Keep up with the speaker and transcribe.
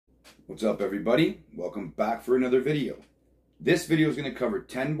What's up, everybody? Welcome back for another video. This video is going to cover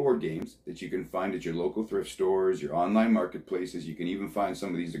 10 board games that you can find at your local thrift stores, your online marketplaces. You can even find some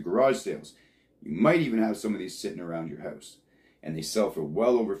of these at garage sales. You might even have some of these sitting around your house. And they sell for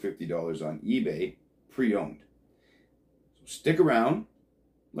well over $50 on eBay, pre-owned. So stick around,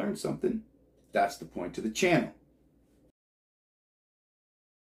 learn something. That's the point to the channel.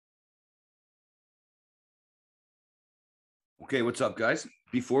 Okay, what's up, guys?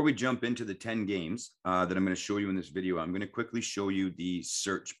 Before we jump into the 10 games that I'm going to show you in this video, I'm going to quickly show you the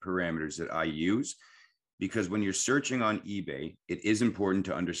search parameters that I use, because when you're searching on eBay, it is important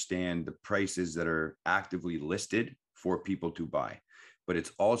to understand the prices that are actively listed for people to buy. But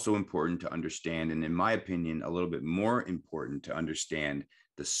it's also important to understand, and in my opinion, a little bit more important to understand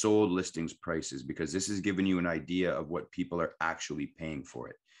the sold listings prices, because this is giving you an idea of what people are actually paying for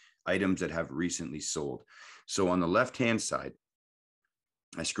it. Items that have recently sold. So on the left-hand side,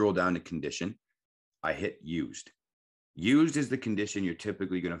 I scroll down to condition. I hit used. Used is the condition you're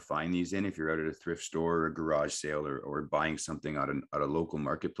typically going to find these in if you're out at a thrift store or a garage sale or buying something at a local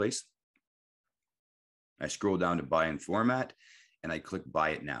marketplace. I scroll down to buy in format and I click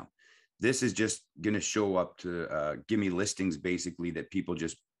buy it now. This is just going to show up to give me listings basically that people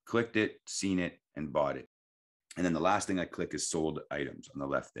just clicked it, seen it, and bought it. And then the last thing I click is sold items on the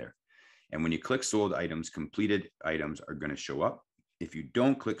left there. And when you click sold items, completed items are going to show up. If you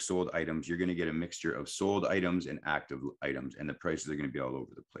don't click sold items, you're going to get a mixture of sold items and active items, and the prices are going to be all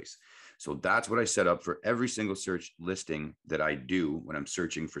over the place. So that's what I set up for every single search listing that I do when I'm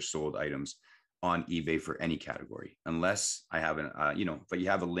searching for sold items on eBay for any category. Unless I have if you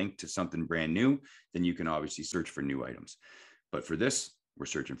have a link to something brand new, then you can obviously search for new items. But for this, we're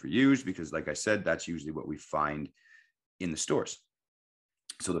searching for used because, like I said, that's usually what we find in the stores.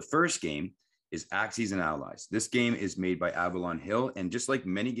 So the first game is Axes and Allies. This game is made by Avalon Hill. And just like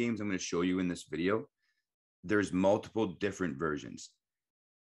many games I'm going to show you in this video, there's multiple different versions.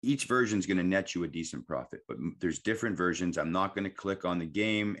 Each version is going to net you a decent profit, but there's different versions. I'm not going to click on the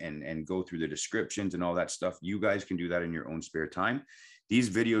game and go through the descriptions and all that stuff. You guys can do that in your own spare time. These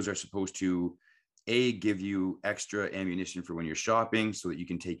videos are supposed to give you extra ammunition for when you're shopping so that you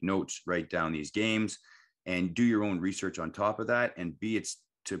can take notes, write down these games, and do your own research on top of that. And B, it's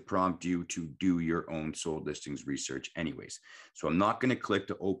to prompt you to do your own sold listings research anyways. So I'm not going to click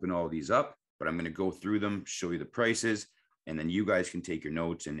to open all these up, but I'm going to go through them, show you the prices, and then you guys can take your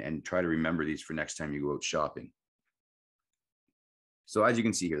notes and try to remember these for next time you go out shopping. So as you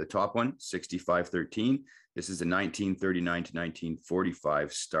can see here, the top one, 6513. This is a 1939 to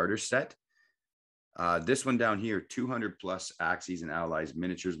 1945 starter set. This one down here, 200 plus Axes and Allies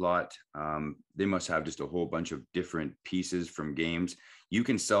miniatures lot. They must have just a whole bunch of different pieces from games. You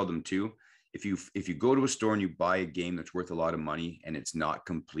can sell them too. If you go to a store and you buy a game that's worth a lot of money and it's not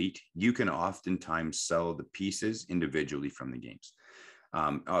complete, you can oftentimes sell the pieces individually from the games.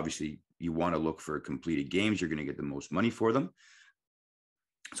 Obviously, you want to look for completed games. You're going to get the most money for them.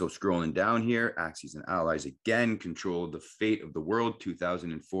 So scrolling down here, Axes and Allies again, Control the Fate of the World,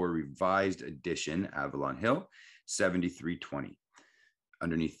 2004 revised edition, Avalon Hill, 7320.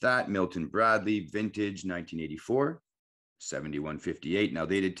 Underneath that, Milton Bradley, vintage, 1984, 7158. Now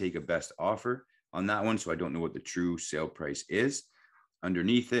they did take a best offer on that one, so I don't know what the true sale price is.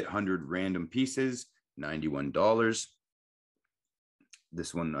 Underneath it, 100 random pieces, $91.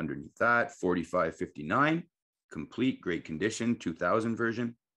 This one underneath that, 4559, complete, great condition, 2000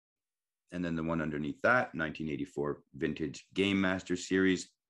 version. And then the one underneath that, 1984 vintage Game Master series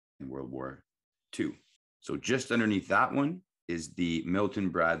in World War II. So just underneath that one is the Milton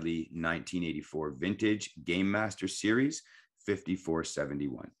Bradley 1984 vintage Game Master series,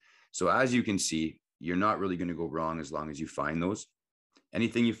 5471. So as you can see, you're not really going to go wrong as long as you find those.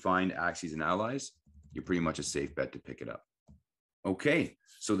 Anything you find Axes and Allies, you're pretty much a safe bet to pick it up. Okay,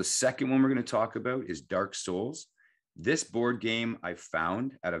 so the second one we're going to talk about is Dark Souls. This board game I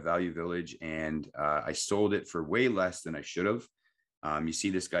found at a Value Village, and I sold it for way less than I should have. You see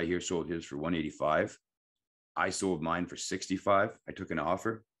this guy here sold his for $185. I sold mine for $65. I took an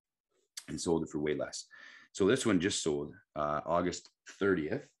offer and sold it for way less. So this one just sold August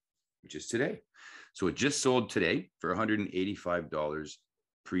 30th, which is today. So it just sold today for $185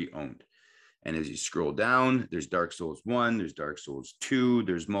 pre-owned. And as you scroll down, there's Dark Souls 1, there's Dark Souls 2,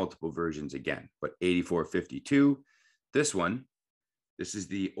 there's multiple versions again, but 84.52. This one, this is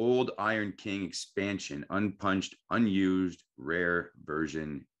the old Iron King expansion, unpunched, unused, rare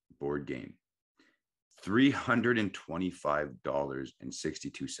version board game.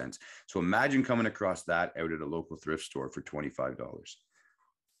 $325.62. So imagine coming across that out at a local thrift store for $25.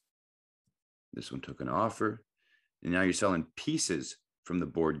 This one took an offer. And now you're selling pieces from the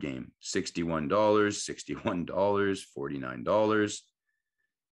board game. $61, $61, $49.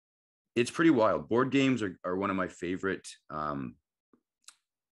 It's pretty wild. Board games are one of my favorite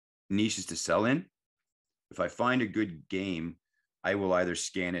niches to sell in. If I find a good game, I will either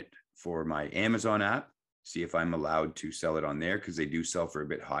scan it for my Amazon app, see if I'm allowed to sell it on there, because they do sell for a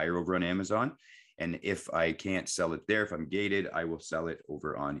bit higher over on Amazon. And if I can't sell it there, if I'm gated, I will sell it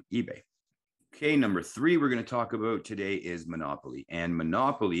over on eBay. Okay, number 3 we're going to talk about today is Monopoly. And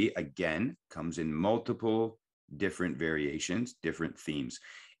Monopoly, again, comes in multiple different variations, different themes.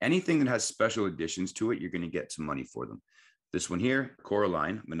 Anything that has special additions to it, you're going to get some money for them. This one here,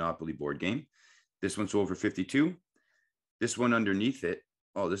 Coraline Monopoly board game. This one sold for $52. This one underneath it,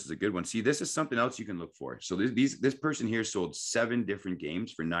 oh, this is a good one. See, this is something else you can look for. So this person here sold 7 different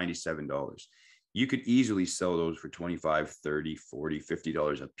games for $97. You could easily sell those for $25, $30, $40,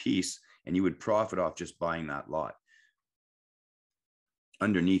 $50 a piece, and you would profit off just buying that lot.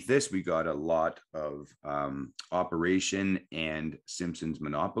 Underneath this, we got a lot of Operation and Simpsons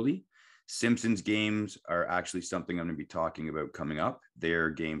Monopoly. Simpsons games are actually something I'm going to be talking about coming up. They're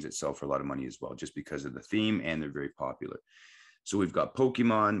games that sell for a lot of money as well, just because of the theme, and they're very popular. So we've got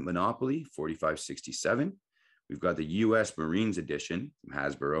Pokemon Monopoly, $45.67. We've got the US Marines Edition from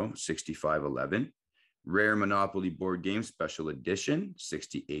Hasbro, $65.11. Rare Monopoly Board Game Special Edition,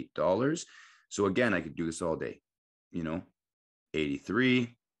 $68. So again, I could do this all day, you know,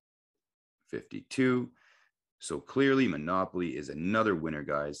 $83, $52. So clearly Monopoly is another winner,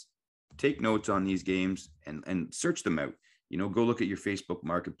 guys. Take notes on these games and search them out. You know, go look at your Facebook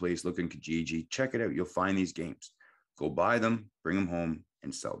Marketplace, look in Kijiji, check it out. You'll find these games. Go buy them, bring them home,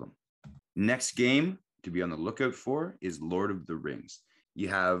 and sell them. Next game to be on the lookout for is Lord of the Rings. You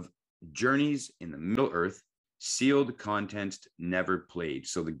have Journeys in the Middle Earth, sealed contents never played.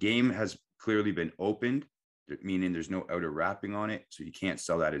 So the game has clearly been opened, meaning there's no outer wrapping on it, so you can't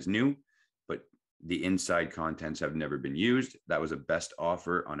sell that as new, but the inside contents have never been used. That was a best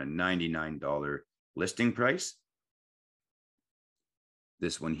offer on a $99 listing price.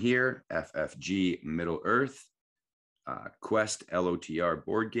 This one here, FFG Middle Earth, Quest LOTR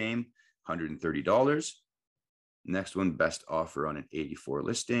board game, $130. Next one, best offer on an 84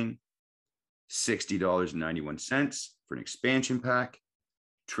 listing, $60.91 for an expansion pack.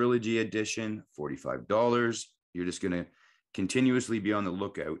 Trilogy edition, $45. You're just going to continuously be on the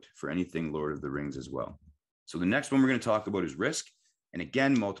lookout for anything Lord of the Rings as well. So the next one we're going to talk about is Risk. And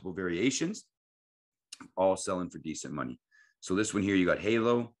again, multiple variations, all selling for decent money. So this one here, you got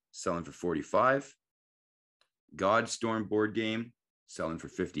Halo selling for $45. Godstorm board game selling for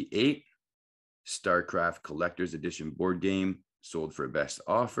 $58. StarCraft Collector's Edition board game sold for best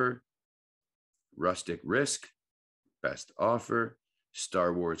offer. Rustic Risk, best offer.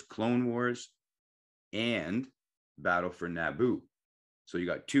 Star Wars Clone Wars, and Battle for Naboo. So you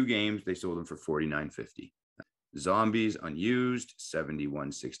got 2 games. They sold them for $49.50. Zombies Unused,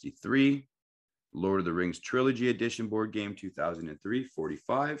 $71.63. Lord of the Rings Trilogy Edition board game, 2003,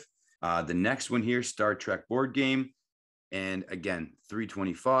 $45. The next one here, Star Trek board game. And again,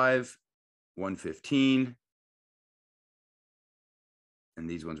 $325, $115. And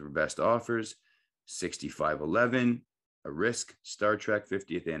these ones were best offers, $65.11. A Risk Star Trek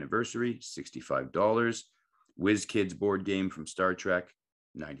 50th anniversary, $65. Whiz Kids board game from Star Trek,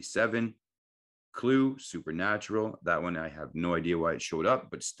 $97. Clue Supernatural. That one, I have no idea why it showed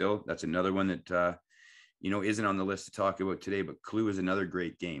up, but still, that's another one that, isn't on the list to talk about today, but Clue is another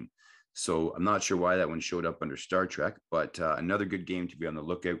great game. So I'm not sure why that one showed up under Star Trek, but another good game to be on the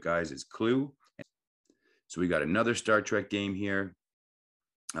lookout, guys, is Clue. So we got another Star Trek game here.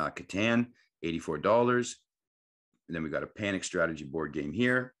 Catan, $84. And then we got a Panic Strategy board game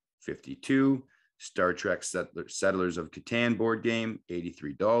here, $52. Star Trek Settlers of Catan board game,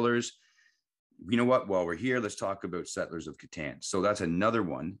 $83. You know what? While we're here, let's talk about Settlers of Catan. So that's another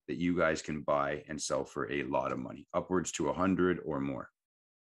one that you guys can buy and sell for a lot of money, upwards to 100 or more.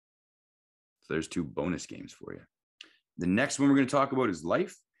 So there's 2 bonus games for you. The next one we're going to talk about is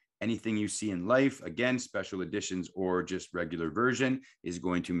Life. Anything you see in Life, again, special editions or just regular version, is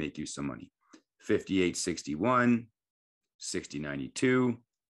going to make you some money. $58.61, $60.92,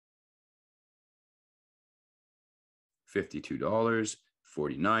 $52,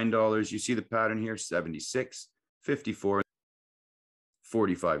 $49. You see the pattern here, $76, $54,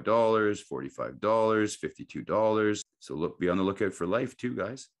 $45, $45, $52. So be on the lookout for Life too,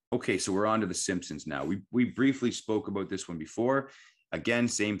 guys. Okay, so we're on to The Simpsons now. We briefly spoke about this one before. Again,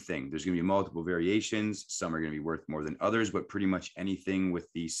 same thing. There's going to be multiple variations. Some are going to be worth more than others, but pretty much anything with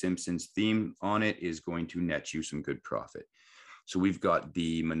the Simpsons theme on it is going to net you some good profit. So we've got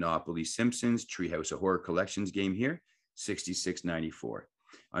the Monopoly Simpsons Treehouse of Horror Collections game here. $66.94.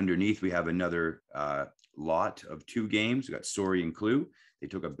 Underneath, we have another lot of 2 games. We got Sorry and Clue. They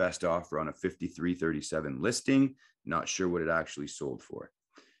took a best offer on a $53.37 listing. Not sure what it actually sold for.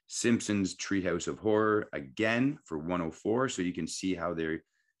 Simpsons Treehouse of Horror, again, for $104. So you can see how they're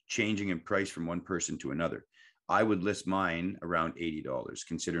changing in price from one person to another. I would list mine around $80,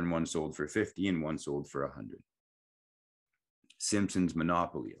 considering one sold for $50 and one sold for $100. Simpsons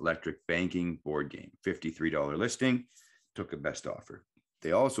Monopoly, Electric Banking board game, $53 listing, took a best offer.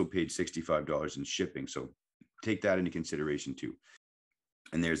 They also paid $65 in shipping, so take that into consideration too.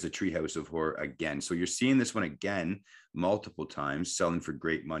 And there's the Treehouse of Horror again. So you're seeing this one again multiple times, selling for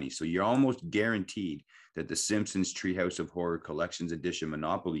great money. So you're almost guaranteed that the Simpsons Treehouse of Horror Collections Edition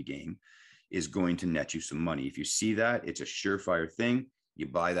Monopoly game is going to net you some money. If you see that, it's a surefire thing. You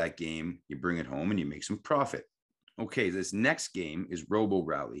buy that game, you bring it home, and you make some profit. Okay, this next game is Robo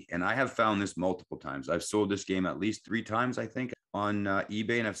Rally, and I have found this multiple times. I've sold this game at least 3 times, I think, on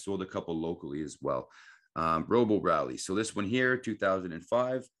eBay, and I've sold a couple locally as well. Robo Rally. So this one here,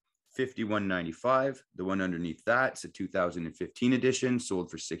 2005, $51.95. The one underneath that's a 2015 edition, sold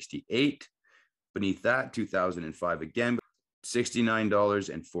for $68. Beneath that, 2005 again,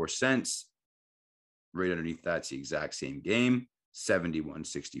 $69.04. Right underneath that's the exact same game,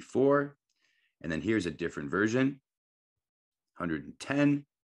 $71.64. And then here's a different version, $110.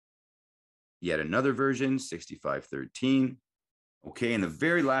 Yet another version, $65.13. Okay, and the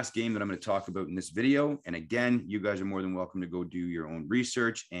very last game that I'm going to talk about in this video, and again, you guys are more than welcome to go do your own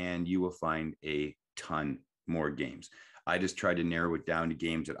research, and you will find a ton more games. I just tried to narrow it down to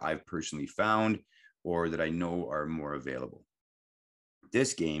games that I've personally found or that I know are more available.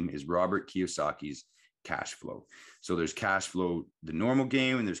 This game is Robert Kiyosaki's Cash Flow. So there's Cash Flow, the normal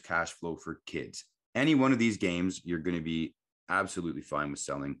game, and there's Cash Flow for kids. Any one of these games, you're going to be absolutely fine with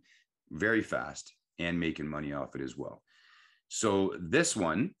selling very fast and making money off it as well. So this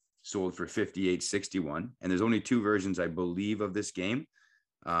one sold for $58.61, and there's only 2 versions, I believe, of this game.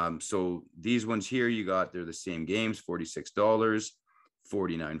 So these ones here, they're the same games, $46,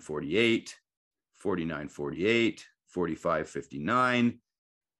 $49.48, $49.48, $45.59.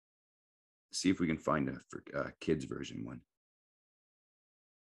 See if we can find a kids version one.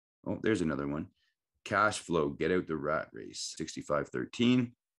 Oh, there's another one. Cash Flow, Get Out the Rat Race,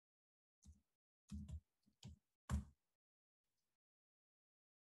 $65.13.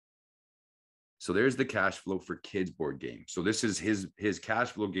 So there's the Cash Flow for Kids board game. So this is his cash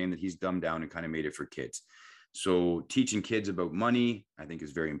flow game that he's dumbed down and kind of made it for kids. So teaching kids about money, I think,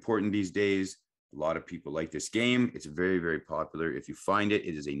 is very important these days. A lot of people like this game. It's very, very popular. If you find it,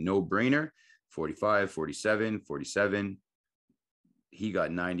 it is a no-brainer. 45, 47, 47. He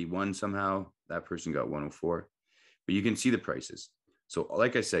got 91 somehow. That person got 104. But you can see the prices. So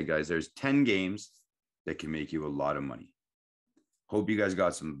like I said, guys, there's 10 games that can make you a lot of money. Hope you guys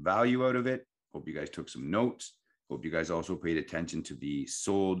got some value out of it. Hope you guys took some notes. Hope you guys also paid attention to the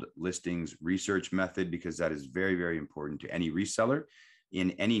sold listings research method, because that is very, very important to any reseller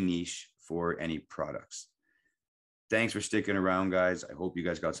in any niche for any products. Thanks for sticking around, guys. I hope you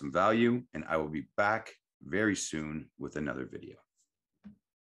guys got some value, and I will be back very soon with another video.